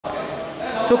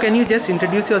So can you just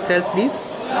introduce yourself, please?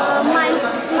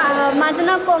 माझं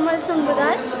नाव कोमल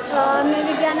संबुदास. मी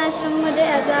विज्ञान आश्रममध्ये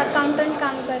as a accountant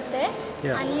काम करते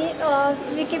आणि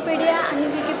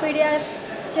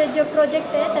विकिपीडियाचे जे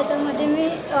प्रोजेक्ट आहे त्याच्यामध्ये मी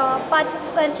 5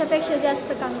 वर्षापेक्षा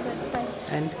जास्त काम करत आहे.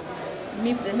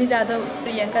 मी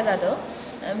प्रियंका जाधव.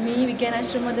 मी विज्ञान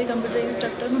आश्रममध्ये कम्प्युटर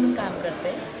इन्स्ट्रक्टर म्हणून काम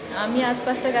करते. आम्ही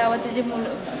आसपासच्या गावातील जे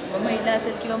महिला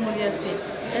असेल किंवा मुली असतील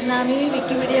त्यांना आम्ही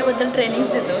विकिपीडियाबद्दल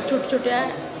ट्रेनिंग्स देतो. छोट्या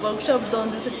वर्कशॉप 2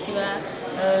 दिवसाची किंवा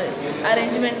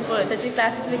अरेंजमेंट त्याचे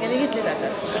क्लासेस वगैरे घेतले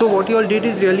जातात. So what you all did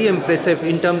is really impressive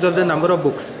in terms of the number of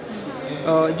books.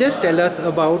 Just tell us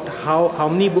about how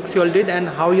many books you all did and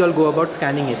how you all go about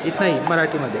scanning it. इतना ही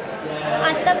मराठीमध्ये.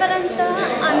 आतापर्यंत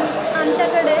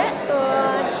आमच्याकडे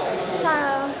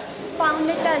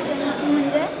 450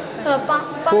 म्हणजे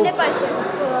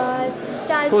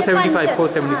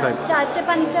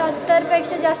 475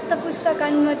 पेक्षा जास्त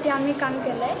पुस्तकांवरती आम्ही काम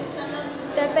केलं आहे.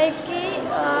 त्यापैकी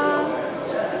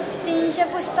 300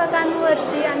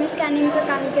 पुस्तकांवरती आम्ही स्कॅनिंगचं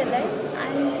काम केलं आहे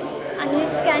आणि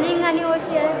स्कॅनिंग आणि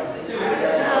OCR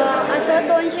असं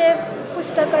 200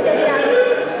 पुस्तकं तरी आहेत.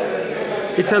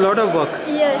 It's a lot of work.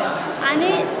 Yes. आणि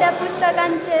त्या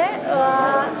पुस्तकांचे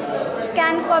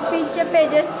स्कॅन कॉपीचे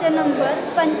पेजेसचे नंबर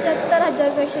 75,000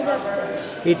 पेक्षा जास्त.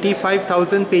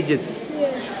 85,000 पेजेस.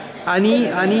 Yes.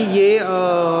 आणि ये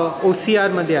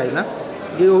OCR मध्ये आहे ना,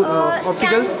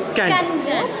 ऑप्टिकल स्कॅन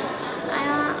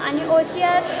आणि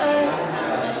OCR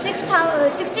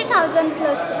 60,000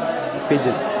 plus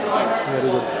pages. Very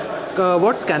good.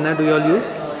 What scanner do you all use?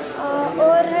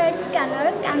 Overhead scanner,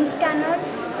 cam scanner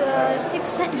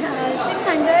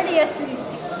 600 SV.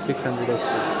 600 SV.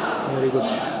 Very good.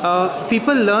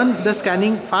 People learn the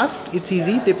scanning fast. It's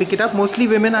easy. They pick it up. Mostly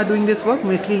women are doing this work.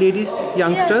 Mostly ladies,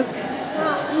 youngsters. Yes.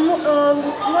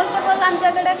 Most of all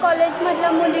आमच्याकडे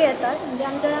कॉलेजमधल्या मुली येतात. म्हणजे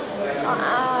आमच्या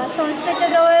संस्थेच्या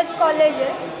जवळच college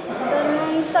आहे. तर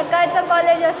मग सकाळचं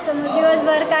कॉलेज असतं, मग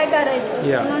दिवसभर काय करायचं,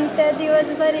 मग ते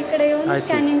दिवसभर इकडे येऊन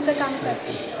स्कॅनिंगचं काम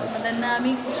करतो. त्यांना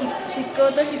आम्ही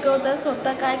शिकवता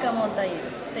स्वतः काय कमवता येईल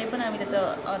ते पण आम्ही तिथं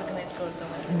ऑर्गनाईज करतो.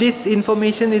 दिस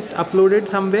इन्फॉर्मेशन इज अपलोडेड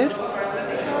समवेअर.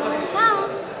 हां,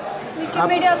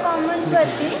 Wikipedia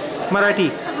कॉमन्सवरती Marathi.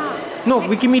 No,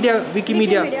 Wikimedia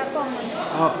Commons.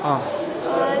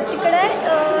 तिकडे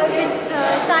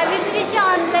सावित्रीच्या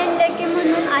ऑनलाईन लेखी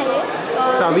म्हणून आहे.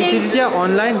 सावित्रीच्या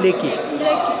ऑनलाईन लेखी.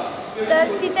 तर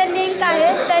तिथे लिंक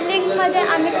आहे. त्या लिंकमध्ये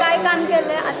आम्ही काय काम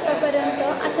केलं आहे आत्तापर्यंत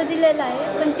असं दिलेलं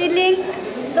आहे. पण ती लिंक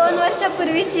 2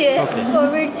 वर्षापूर्वीची आहे,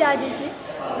 कोविडच्या आधीची.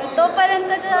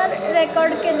 तोपर्यंतचं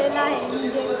रेकॉर्ड केलेलं आहे.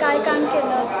 म्हणजे काय काम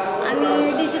केलं,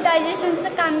 आम्ही डिजिटायझेशनचं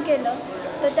काम केलं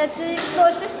तर त्याची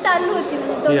प्रोसेस चालू होती.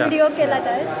 म्हणजे तो व्हिडिओ केला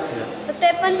त्यावेळेस, तर ते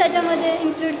पण त्याच्यामध्ये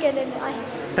इन्क्लूड केलेलं आहे.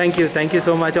 Thank you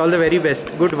so much. All the very best.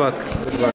 Good work.